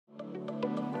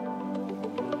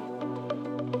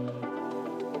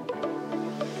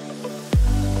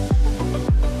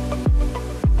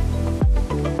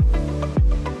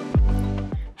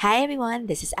Hi everyone,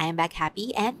 this is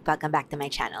imbaghappy and welcome back to my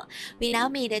channel. We now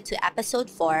made it to episode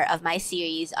 4 of my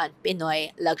series on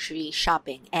Pinoy luxury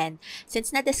shopping. And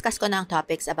since na-discuss ko na ang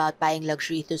topics about buying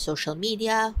luxury through social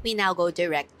media, we now go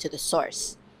direct to the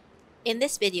source. In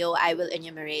this video, I will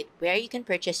enumerate where you can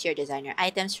purchase your designer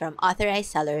items from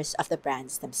authorized sellers of the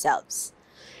brands themselves.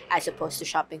 As opposed to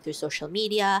shopping through social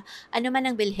media, ano man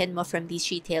ang bilhin mo from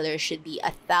these retailers should be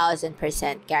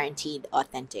 1,000% guaranteed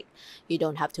authentic. You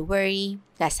don't have to worry,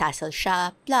 less hassle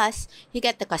siya, plus you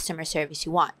get the customer service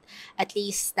you want. At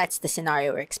least that's the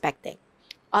scenario we're expecting.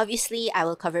 Obviously, I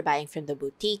will cover buying from the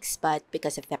boutiques, but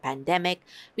because of the pandemic,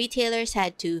 retailers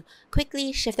had to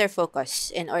quickly shift their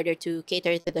focus in order to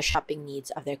cater to the shopping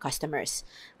needs of their customers.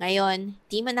 Ngayon,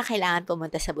 di mo na kailangan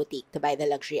pumunta sa boutique to buy the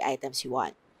luxury items you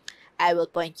want. I will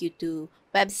point you to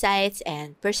websites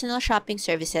and personal shopping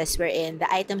services wherein the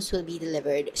items will be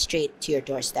delivered straight to your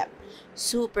doorstep.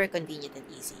 Super convenient and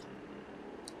easy.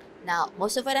 Now,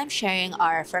 most of what I'm sharing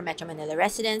are for Metro Manila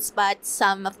residents, but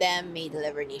some of them may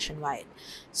deliver nationwide.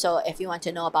 So if you want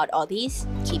to know about all these,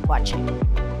 keep watching.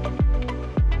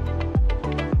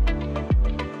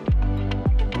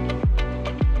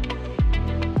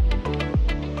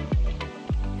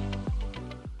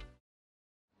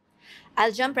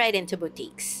 I'll jump right into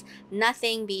boutiques.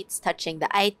 Nothing beats touching the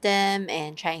item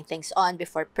and trying things on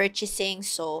before purchasing.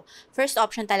 So, first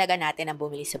option talaga natin ang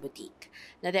bumili sa boutique.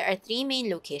 Now, there are 3 main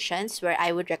locations where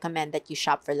I would recommend that you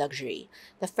shop for luxury.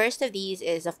 The first of these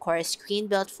is, of course,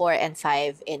 Greenbelt 4 and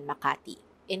 5 in Makati.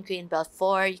 In Greenbelt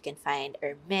 4, you can find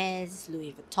Hermes,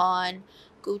 Louis Vuitton,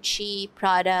 Gucci,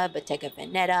 Prada, Bottega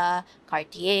Veneta,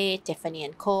 Cartier, Tiffany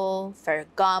 & Co.,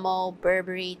 Ferragamo,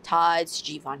 Burberry, Tod's,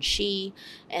 Givenchy.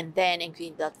 And then in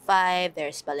Greenbelt 5,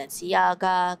 there's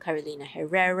Balenciaga, Carolina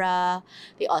Herrera.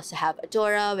 They also have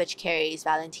Adora, which carries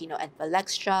Valentino and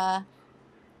Valextra.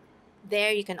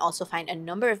 There, you can also find a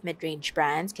number of mid-range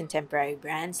brands, contemporary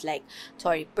brands like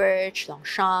Tory Burch,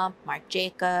 Longchamp, Marc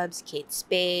Jacobs, Kate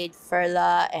Spade,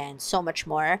 Furla, and so much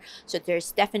more. So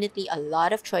there's definitely a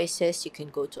lot of choices. You can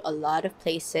go to a lot of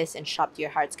places and shop to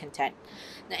your heart's content.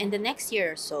 Now, in the next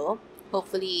year or so,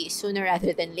 hopefully sooner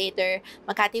rather than later,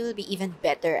 Makati will be even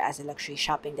better as a luxury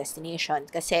shopping destination.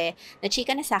 Kasi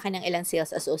nachika na sa akin ng ilang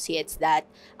sales associates that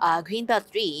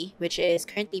Greenbelt 3, which is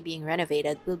currently being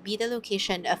renovated, will be the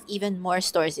location of even more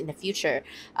stores in the future,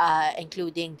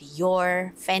 including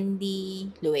Dior,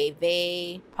 Fendi, Louis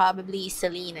Vuitton, probably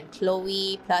Celine and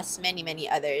Chloe, plus many, many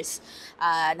others.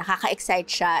 Nakaka-excite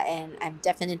siya and I'm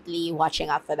definitely watching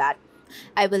out for that.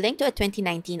 I will link to a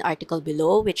 2019 article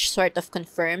below which sort of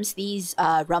confirms these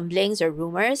rumblings or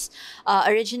rumors.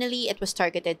 Originally, it was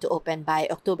targeted to open by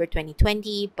October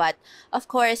 2020, but of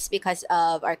course, because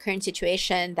of our current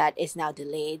situation, that is now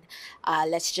delayed.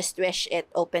 Let's just wish it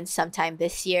opens sometime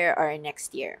this year or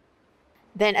next year.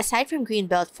 Then, aside from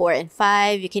Greenbelt 4 and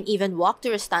 5, you can even walk to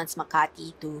Rustan's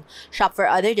Makati to shop for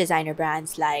other designer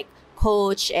brands like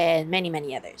Coach and many,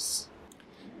 many others.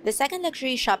 The second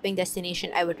luxury shopping destination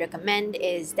I would recommend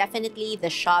is definitely the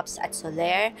shops at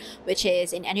Solaire, which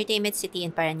is in Entertainment City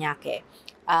in Parañaque.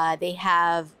 They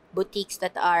have boutiques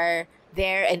that are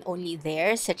there and only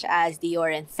there, such as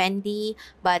Dior and Fendi,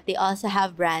 but they also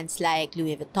have brands like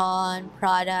Louis Vuitton,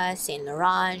 Prada, Saint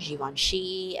Laurent,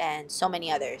 Givenchy, and so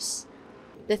many others.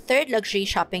 The third luxury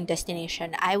shopping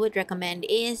destination I would recommend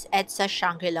is Edsa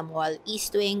Shangri-La Mall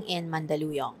East Wing in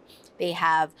Mandaluyong. They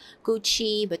have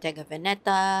Gucci, Bottega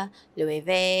Veneta, Louis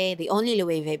Vuitton, the only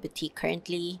Louis Vuitton boutique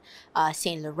currently,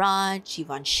 Saint Laurent,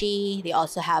 Givenchy. They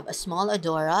also have a small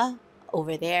Adora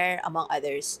over there, among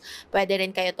others. Pwede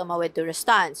rin kayo tumawid to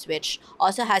Rustan's, which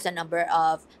also has a number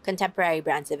of contemporary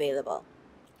brands available.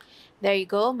 There you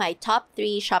go, my top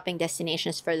 3 shopping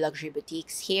destinations for luxury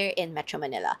boutiques here in Metro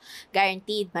Manila.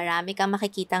 Guaranteed, marami kang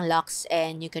makikitang locks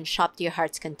and you can shop to your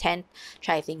heart's content,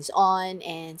 try things on,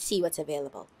 and see what's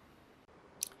available.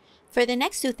 For the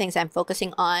next 2 things I'm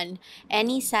focusing on,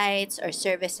 any sites or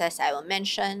services I will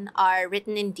mention are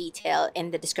written in detail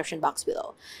in the description box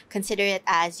below. Consider it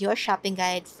as your shopping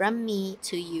guide from me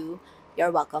to you. You're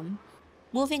welcome.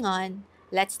 Moving on,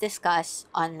 let's discuss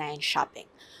online shopping.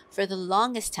 For the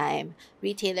longest time,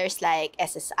 retailers like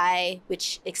SSI,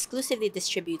 which exclusively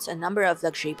distributes a number of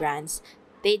luxury brands,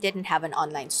 they didn't have an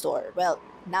online store. Well,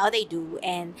 now they do,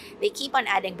 and they keep on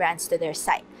adding brands to their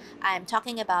site. I'm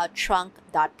talking about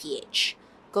trunc.ph.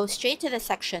 Go straight to the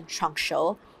section Trunc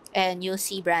Show, and you'll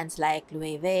see brands like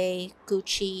Louis Vuitton,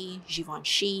 Gucci,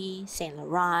 Givenchy, Saint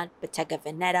Laurent, Bottega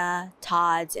Veneta,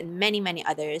 Tod's, and many, many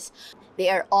others. They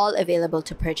are all available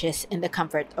to purchase in the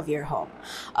comfort of your home.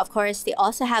 Of course, they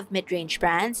also have mid-range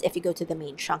brands. If you go to the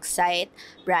main Trunc site,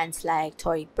 brands like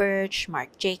Tory Burch,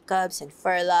 Marc Jacobs, and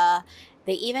Furla.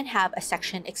 They even have a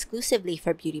section exclusively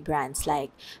for beauty brands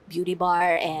like Beauty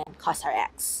Bar and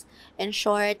CosRX. In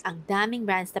short, ang daming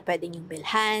brands na pwede niyong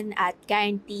bilhan at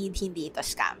guaranteed hindi ito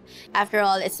scam. After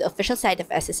all, it's the official site of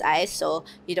SSI, so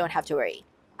you don't have to worry.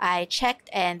 I checked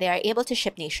and they are able to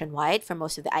ship nationwide for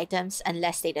most of the items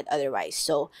unless stated otherwise.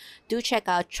 So do check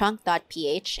out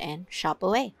trunc.ph and shop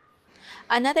away.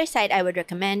 Another site I would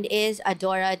recommend is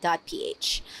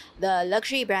adora.ph. The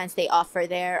luxury brands they offer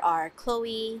there are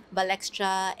Chloe,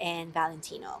 Balextra, and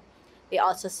Valentino. They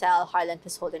also sell Harlan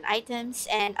Holden items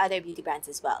and other beauty brands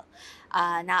as well.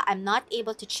 Now, I'm not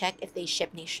able to check if they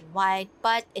ship nationwide,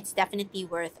 but it's definitely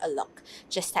worth a look.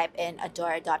 Just type in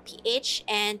adora.ph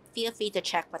and feel free to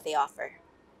check what they offer.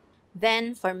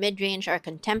 Then, for mid-range or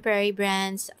contemporary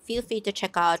brands, feel free to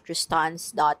check out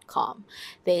Rustans.com.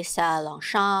 They sell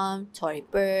Longchamp, Tory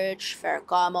Burch,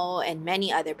 Ferragamo, and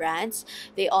many other brands.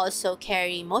 They also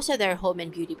carry most of their home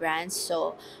and beauty brands,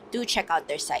 so do check out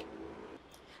their site.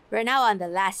 We're now on the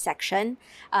last section.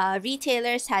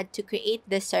 Retailers had to create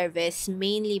this service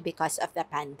mainly because of the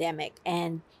pandemic,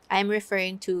 and I'm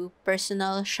referring to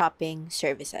personal shopping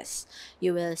services.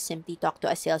 You will simply talk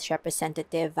to a sales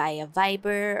representative via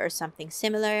Viber or something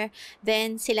similar.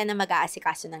 Then, sila na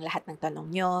mag-aasikaso ng lahat ng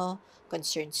tanong nyo,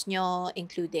 concerns nyo,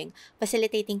 including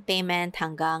facilitating payment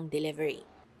hanggang delivery.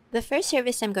 The first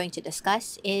service I'm going to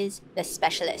discuss is The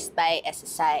Specialist by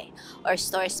SSI or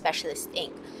Store Specialist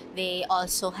Inc. They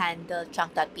also handle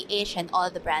trunc.ph and all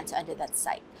the brands under that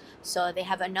site. So they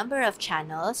have a number of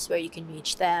channels where you can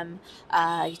reach them.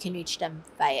 You can reach them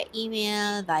via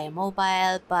email, via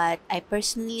mobile, but I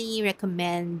personally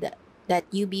recommend that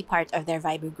you be part of their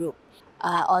Viber group.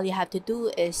 All you have to do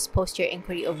is post your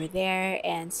inquiry over there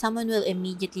and someone will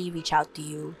immediately reach out to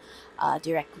you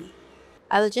directly.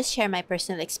 I will just share my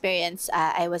personal experience.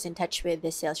 I was in touch with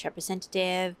the sales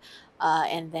representative,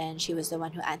 and then she was the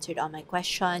one who answered all my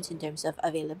questions in terms of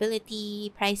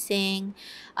availability, pricing,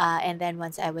 and then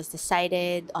once I was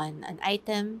decided on an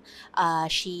item,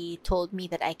 she told me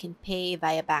that I can pay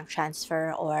via bank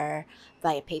transfer or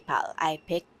via PayPal. I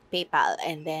picked PayPal,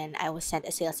 and then I was sent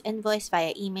a sales invoice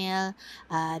via email.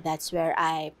 That's where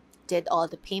I did all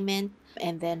the payment,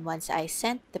 and then once I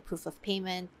sent the proof of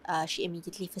payment, she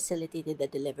immediately facilitated the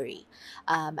delivery.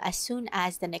 As soon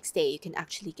as the next day, you can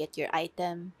actually get your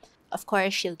item. Of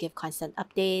course, she'll give constant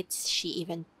updates. She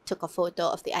even took a photo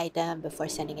of the item before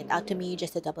sending it out to me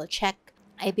just to double check.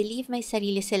 I believe may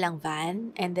sarili silang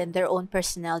van and then their own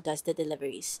personnel does the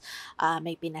deliveries.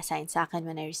 May pinasign sa akin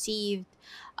when I received.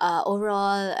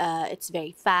 Overall, it's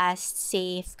very fast,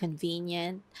 safe,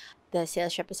 convenient. The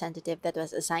sales representative that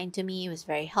was assigned to me was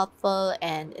very helpful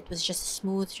and it was just a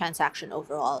smooth transaction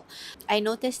overall. I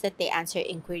noticed that they answer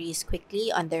inquiries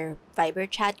quickly on their Viber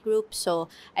chat group, so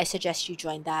I suggest you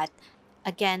join that.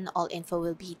 Again, all info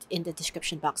will be in the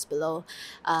description box below.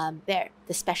 The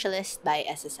Specialist by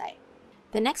SSI.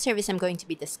 The next service I'm going to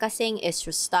be discussing is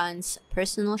Rustan's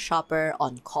Personal Shopper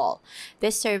on Call.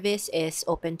 This service is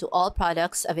open to all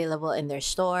products available in their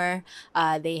store.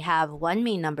 They have one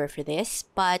main number for this,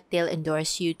 but they'll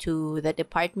endorse you to the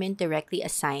department directly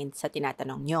assigned sa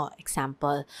tinatanong nyo.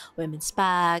 Example, women's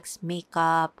bags,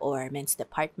 makeup, or men's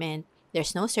department.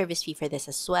 There's no service fee for this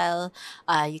as well.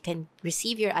 You can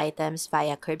receive your items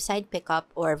via curbside pickup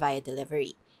or via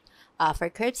delivery.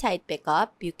 For curbside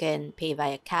pickup, you can pay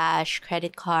via cash,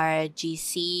 credit card,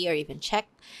 GC, or even check.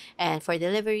 And for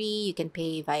delivery, you can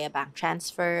pay via bank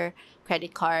transfer,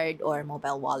 credit card, or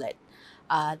mobile wallet.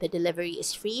 The delivery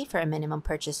is free for a minimum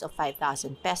purchase of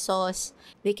 5,000 pesos.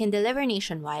 They can deliver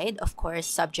nationwide, of course,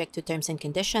 subject to terms and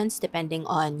conditions depending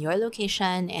on your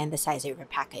location and the size of your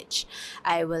package.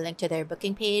 I will link to their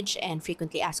booking page and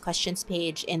frequently asked questions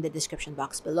page in the description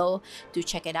box below. Do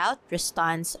check it out,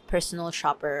 Rustan's Personal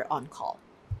Shopper on Call.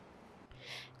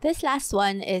 This last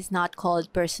one is not called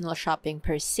personal shopping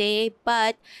per se,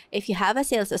 but if you have a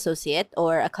sales associate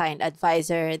or a client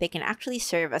advisor, they can actually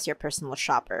serve as your personal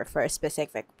shopper for a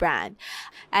specific brand.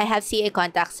 I have CA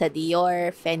contacts sa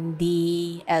Dior,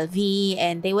 Fendi, LV,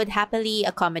 and they would happily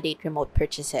accommodate remote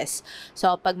purchases.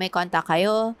 So pag may contact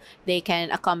kayo, they can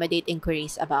accommodate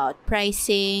inquiries about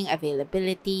pricing,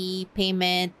 availability,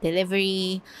 payment,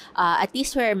 delivery. At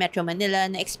least where Metro Manila,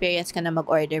 na-experience ka na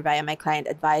mag-order via my client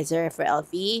advisor for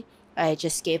LV. I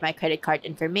just gave my credit card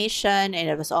information and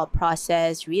it was all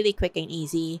processed, really quick and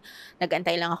easy.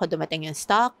 Nag-antay lang ako dumating yung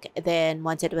stock. Then,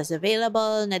 once it was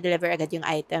available, na-deliver agad yung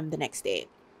item the next day.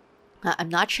 I'm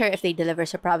not sure if they deliver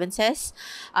sa provinces.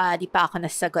 Di pa ako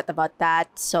nasagot about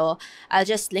that. So, I'll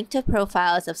just link to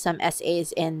profiles of some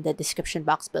SAs in the description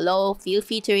box below. Feel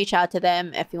free to reach out to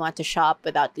them if you want to shop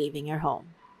without leaving your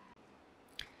home.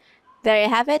 There you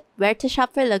have it, where to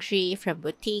shop for luxury, from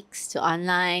boutiques to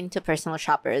online to personal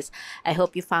shoppers. I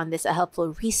hope you found this a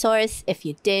helpful resource. If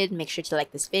you did, make sure to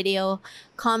like this video,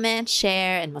 comment,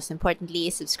 share, and most importantly,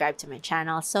 subscribe to my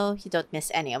channel so you don't miss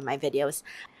any of my videos.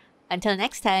 Until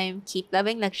next time, keep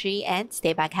loving luxury and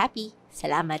stay back happy.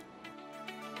 Salamat!